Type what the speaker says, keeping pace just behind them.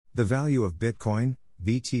The value of Bitcoin,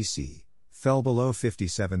 BTC, fell below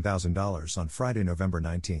 $57,000 on Friday, November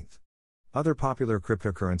 19th. Other popular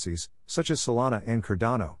cryptocurrencies, such as Solana and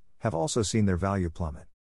Cardano, have also seen their value plummet.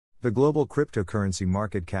 The global cryptocurrency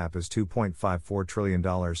market cap is $2.54 trillion,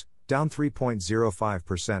 down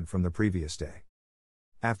 3.05% from the previous day.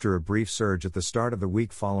 After a brief surge at the start of the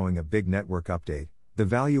week following a big network update, the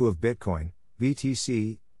value of Bitcoin,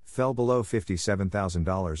 BTC, fell below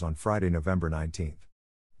 $57,000 on Friday, November 19th.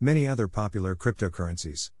 Many other popular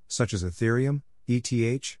cryptocurrencies, such as Ethereum,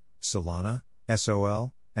 ETH, Solana,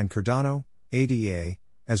 SOL, and Cardano, ADA,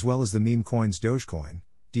 as well as the meme coins Dogecoin,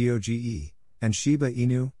 DOGE, and Shiba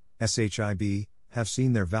Inu, SHIB, have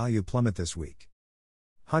seen their value plummet this week.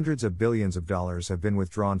 Hundreds of billions of dollars have been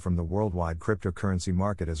withdrawn from the worldwide cryptocurrency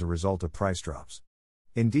market as a result of price drops.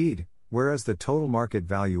 Indeed, whereas the total market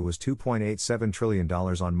value was $2.87 trillion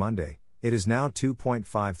on Monday, it is now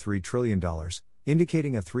 $2.53 trillion,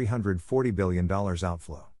 indicating a $340 billion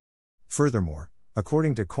outflow. Furthermore,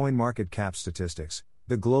 according to CoinMarketCap statistics,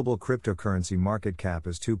 the global cryptocurrency market cap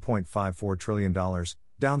is $2.54 trillion,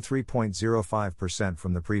 down 3.05%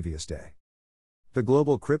 from the previous day. The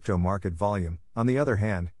global crypto market volume, on the other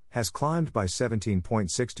hand, has climbed by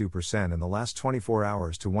 17.62% in the last 24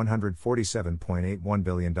 hours to $147.81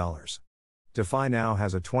 billion. DeFi now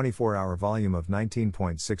has a 24-hour volume of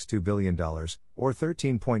 $19.62 billion, or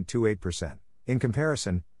 13.28%. In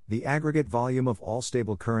comparison, the aggregate volume of all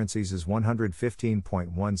stable currencies is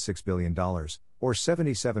 $115.16 billion, or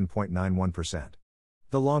 77.91%.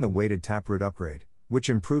 The long-awaited Taproot upgrade, which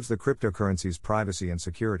improves the cryptocurrency's privacy and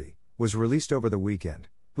security, was released over the weekend,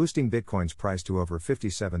 boosting Bitcoin's price to over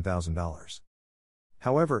 $57,000.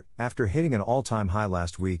 However, after hitting an all-time high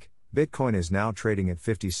last week, Bitcoin is now trading at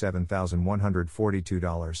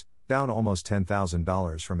 $57,142, down almost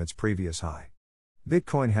 $10,000 from its previous high.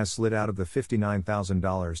 Bitcoin has slid out of the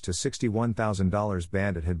 $59,000 to $61,000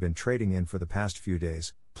 band it had been trading in for the past few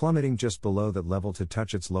days, plummeting just below that level to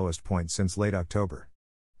touch its lowest point since late October.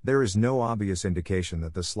 There is no obvious indication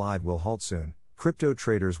that the slide will halt soon. Crypto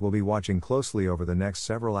traders will be watching closely over the next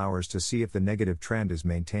several hours to see if the negative trend is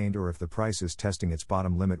maintained or if the price is testing its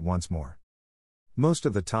bottom limit once more. Most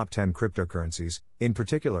of the top 10 cryptocurrencies, in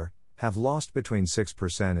particular, have lost between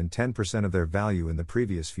 6% and 10% of their value in the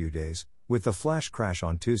previous few days, with the flash crash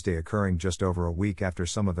on Tuesday occurring just over a week after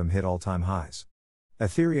some of them hit all-time highs.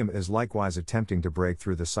 Ethereum is likewise attempting to break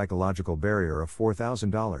through the psychological barrier of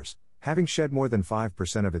 $4,000, having shed more than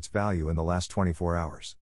 5% of its value in the last 24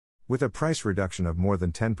 hours. With a price reduction of more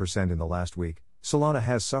than 10% in the last week, Solana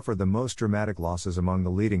has suffered the most dramatic losses among the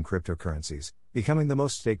leading cryptocurrencies, becoming the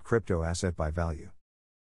most staked crypto asset by value.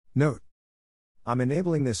 Note: I'm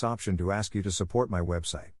enabling this option to ask you to support my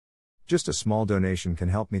website. Just a small donation can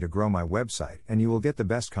help me to grow my website and you will get the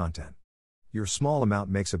best content. Your small amount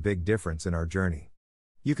makes a big difference in our journey.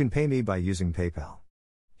 You can pay me by using PayPal.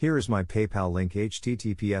 Here is my PayPal link: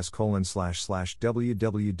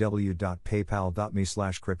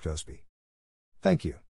 https://www.paypal.me/cryptospe. Thank you.